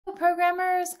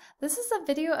programmers, this is a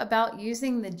video about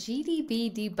using the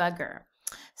GDB debugger.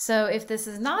 So if this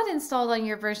is not installed on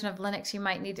your version of Linux, you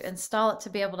might need to install it to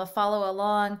be able to follow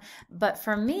along. But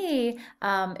for me,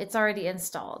 it's already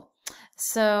installed.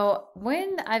 So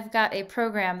when I've got a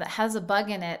program that has a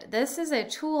bug in it, this is a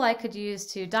tool I could use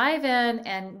to dive in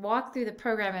and walk through the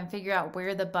program and figure out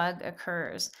where the bug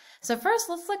occurs. So first,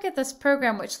 let's look at this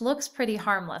program, which looks pretty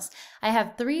harmless. I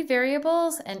have 3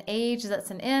 variables, an age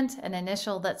that's an int, an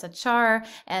initial that's a char,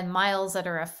 and miles that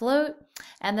are a float.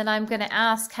 And then I'm going to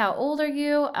ask, how old are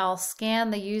you? I'll scan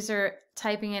the user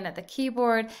typing in at the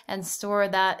keyboard and store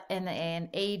that in an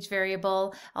age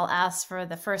variable. I'll ask for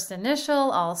the first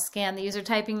initial. I'll scan the user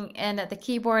typing in at the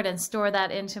keyboard and store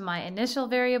that into my initial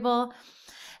variable.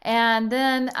 And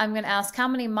then I'm going to ask how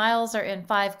many miles are in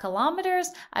 5 kilometers.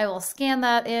 I will scan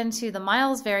that into the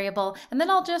miles variable, and then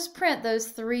I'll just print those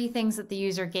 3 things that the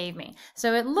user gave me.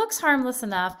 So it looks harmless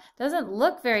enough, doesn't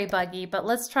look very buggy, but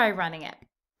let's try running it.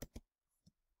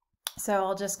 So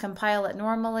I'll just compile it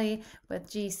normally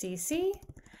with GCC,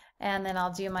 and then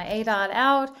I'll do my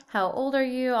a.out. How old are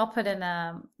you? I'll put in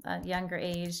a younger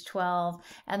age, 12,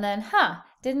 and then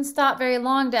didn't stop very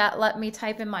long to let me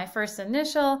type in my first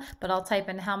initial, but I'll type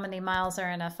in how many miles are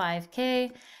in a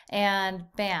 5K, and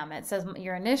bam, it says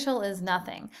your initial is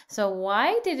nothing. So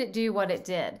why did it do what it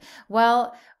did?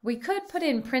 Well, we could put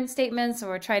in print statements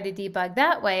or try to debug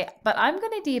that way, but I'm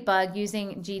going to debug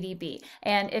using GDB.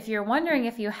 And if you're wondering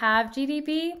if you have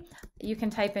GDB, you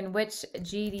can type in which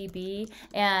GDB,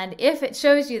 and if it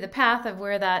shows you the path of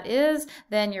where that is,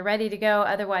 then you're ready to go.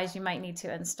 Otherwise, you might need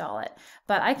to install it.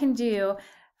 But I can do,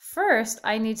 first,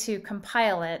 I need to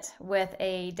compile it with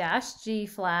a -G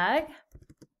flag,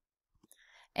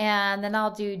 and then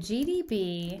I'll do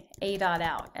GDB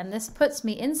a.out, and this puts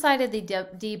me inside of the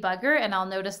debugger, and I'll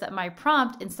notice that my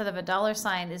prompt, instead of a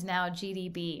 $sign, is now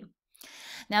GDB.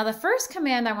 Now the first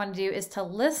command I want to do is to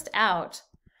list out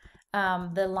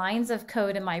the lines of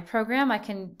code in my program. I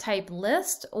can type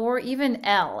list, or even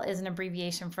L is an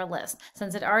abbreviation for list.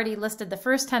 Since it already listed the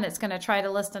first 10, it's going to try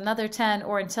to list another 10,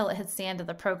 or until it hits the end of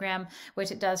the program, which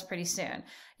it does pretty soon.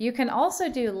 You can also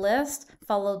do list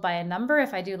followed by a number.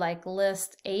 If I do like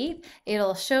list 8,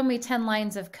 it'll show me 10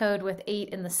 lines of code with 8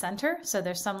 in the center. So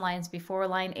there's some lines before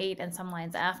line 8 and some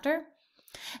lines after.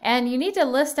 And you need to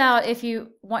list out if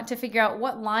you want to figure out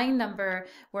what line number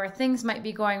where things might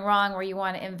be going wrong, where you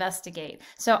want to investigate.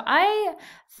 So I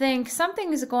think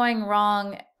something is going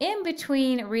wrong in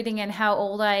between reading in how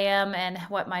old I am and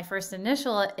what my first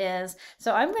initial is.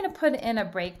 So I'm going to put in a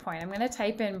breakpoint. I'm going to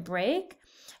type in break,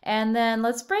 and then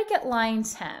let's break at line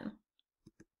 10.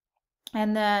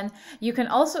 And then you can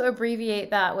also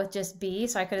abbreviate that with just B.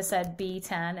 So I could have said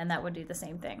B10, and that would do the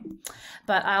same thing.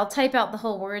 But I'll type out the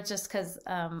whole word just because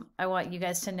I want you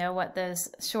guys to know what those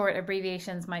short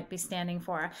abbreviations might be standing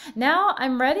for. Now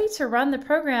I'm ready to run the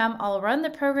program. I'll run the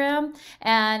program,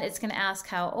 and it's going to ask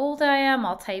how old I am.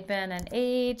 I'll type in an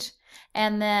age.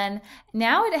 And then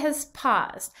now it has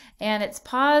paused, and it's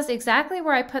paused exactly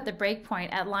where I put the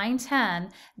breakpoint at line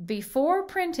 10 before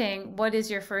printing what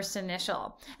is your first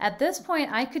initial. At this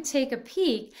point, I could take a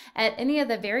peek at any of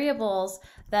the variables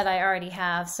that I already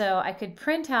have. So I could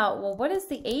print out, well, what is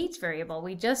the age variable?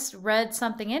 We just read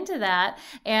something into that,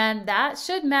 and that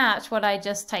should match what I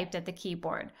just typed at the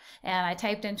keyboard. And I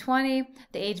typed in 20,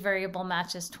 the age variable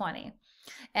matches 20.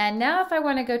 And now if I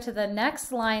want to go to the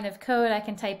next line of code, I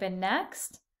can type in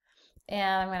next,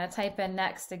 and I'm going to type in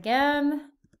next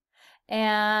again.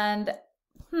 And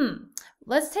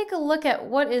let's take a look at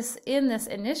what is in this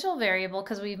initial variable,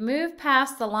 because we've moved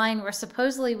past the line where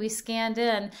supposedly we scanned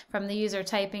in from the user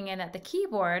typing in at the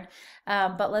keyboard.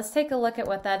 But let's take a look at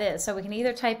what that is. So we can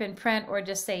either type in print or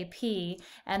just say P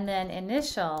and then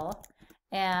initial.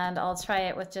 And I'll try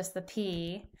it with just the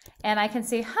P, and I can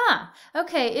see,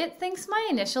 okay, it thinks my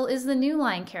initial is the new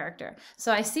line character.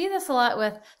 So I see this a lot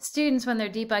with students when they're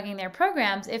debugging their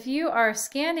programs. If you are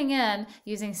scanning in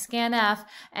using scanf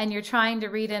and you're trying to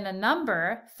read in a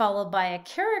number followed by a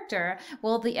character,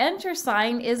 well, the enter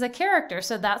sign is a character.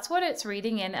 So that's what it's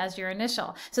reading in as your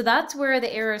initial. So that's where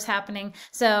the error is happening.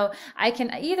 So I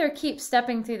can either keep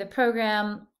stepping through the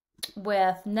program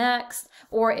with next,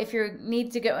 or if you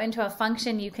need to go into a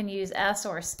function, you can use S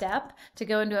or step to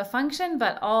go into a function,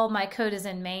 but all my code is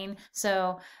in main,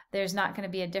 so there's not going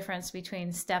to be a difference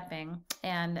between stepping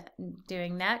and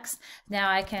doing next.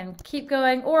 Now I can keep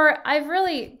going, or I've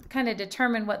really kind of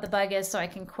determined what the bug is, so I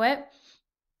can quit.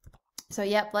 So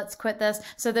yep, let's quit this.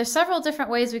 So there's several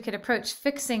different ways we could approach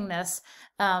fixing this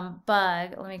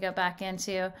bug. Let me go back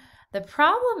into, the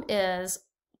problem is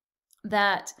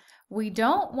that we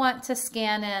don't want to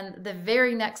scan in the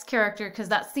very next character because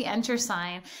that's the enter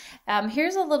sign.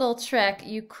 Here's a little trick.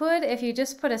 You could, if you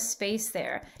just put a space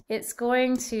there, it's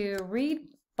going to read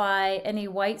by any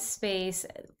white space,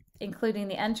 including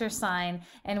the enter sign,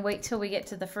 and wait till we get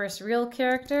to the first real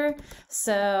character.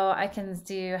 So I can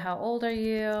do, how old are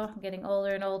you? I'm getting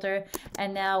older and older.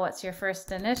 And now what's your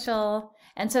first initial?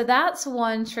 And so that's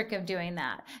one trick of doing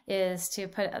that, is to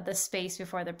put the space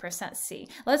before the %C.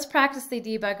 Let's practice the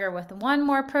debugger with one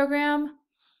more program.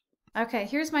 Okay,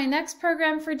 here's my next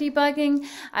program for debugging.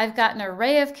 I've got an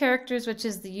array of characters, which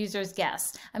is the user's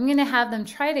guess. I'm going to have them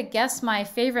try to guess my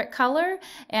favorite color,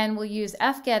 and we'll use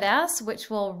fgetS, which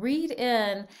will read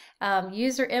in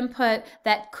user input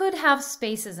that could have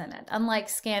spaces in it, unlike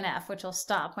scanf, which will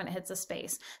stop when it hits a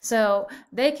space. So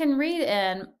they can read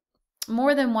in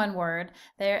more than one word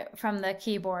there from the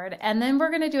keyboard, and then we're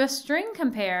going to do a string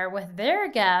compare with their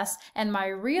guess and my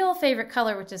real favorite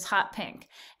color, which is hot pink.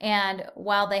 And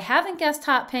while they haven't guessed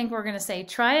hot pink, we're going to say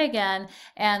try again,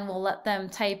 and we'll let them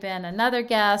type in another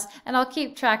guess, and I'll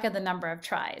keep track of the number of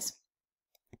tries.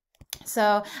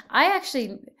 So I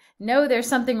actually know there's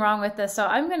something wrong with this, so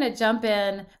I'm going to jump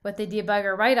in with the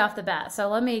debugger right off the bat. So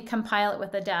let me compile it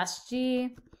with a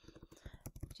 -G.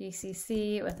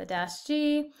 GCC with a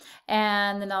 -G,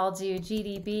 and then I'll do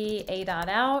GDB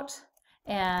a.out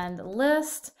and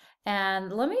list,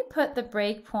 and let me put the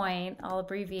breakpoint, I'll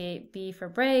abbreviate B for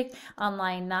break, on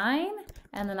line 9,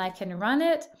 and then I can run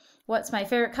it. What's my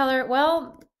favorite color?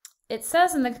 Well, it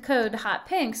says in the code hot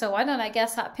pink, so why don't I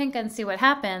guess hot pink and see what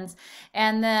happens?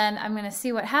 And then I'm going to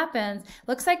see what happens.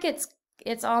 Looks like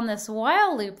it's on this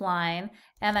while loop line,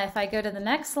 and if I go to the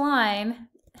next line,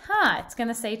 it's going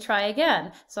to say try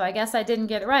again. So I guess I didn't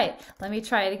get it right. Let me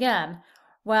try it again.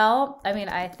 Well, I mean,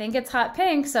 I think it's hot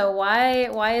pink, so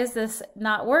why is this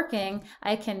not working?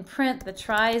 I can print the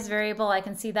tries variable. I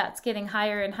can see that's getting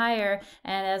higher and higher,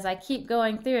 and as I keep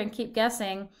going through and keep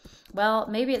guessing, well,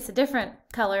 maybe it's a different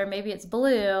color, maybe it's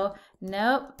blue.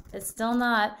 Nope, it's still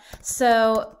not.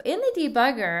 So in the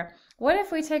debugger, what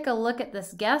if we take a look at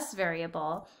this guess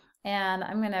variable, and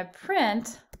I'm going to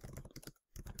print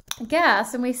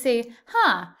guess, and we see,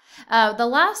 the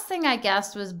last thing I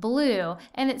guessed was blue,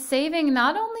 and it's saving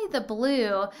not only the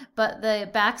blue, but the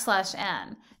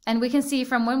 \n. And we can see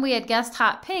from when we had guessed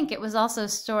hot pink, it was also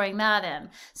storing that in.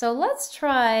 So let's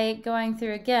try going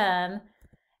through again,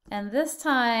 and this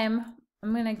time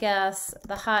I'm going to guess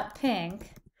the hot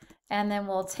pink, and then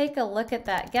we'll take a look at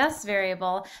that guess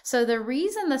variable. So the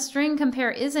reason the string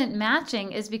compare isn't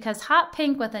matching is because hot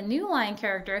pink with a new line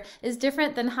character is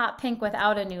different than hot pink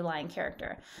without a new line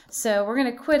character. So we're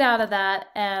going to quit out of that,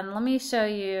 and let me show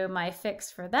you my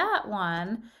fix for that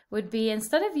one. Would be,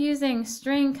 instead of using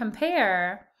string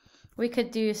compare, we could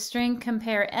do string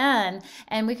compare n,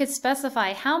 and we could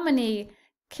specify how many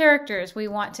characters we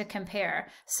want to compare.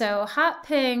 So hot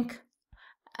pink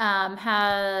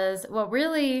has, well,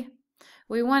 really,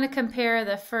 we want to compare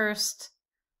the first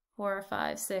 4,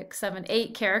 5, 6, 7,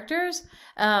 8 characters.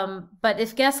 But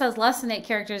if guess has less than 8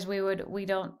 characters,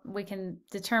 we can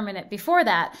determine it before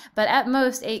that. But at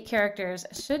most 8 characters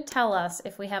should tell us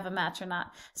if we have a match or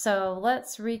not. So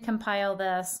let's recompile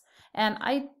this. And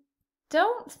I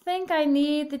don't think I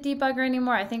need the debugger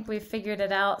anymore. I think we've figured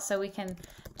it out, so we can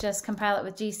just compile it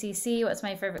with GCC. What's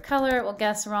my favorite color? Well,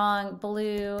 guess wrong.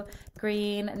 Blue,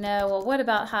 green, no. Well, what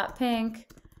about hot pink?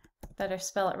 Better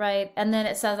spell it right. And then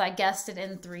it says I guessed it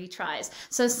in 3 tries.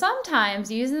 So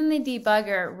sometimes using the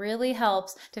debugger really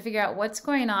helps to figure out what's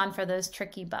going on for those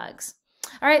tricky bugs.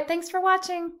 All right, thanks for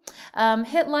watching.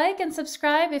 Hit like and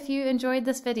subscribe if you enjoyed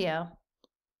this video.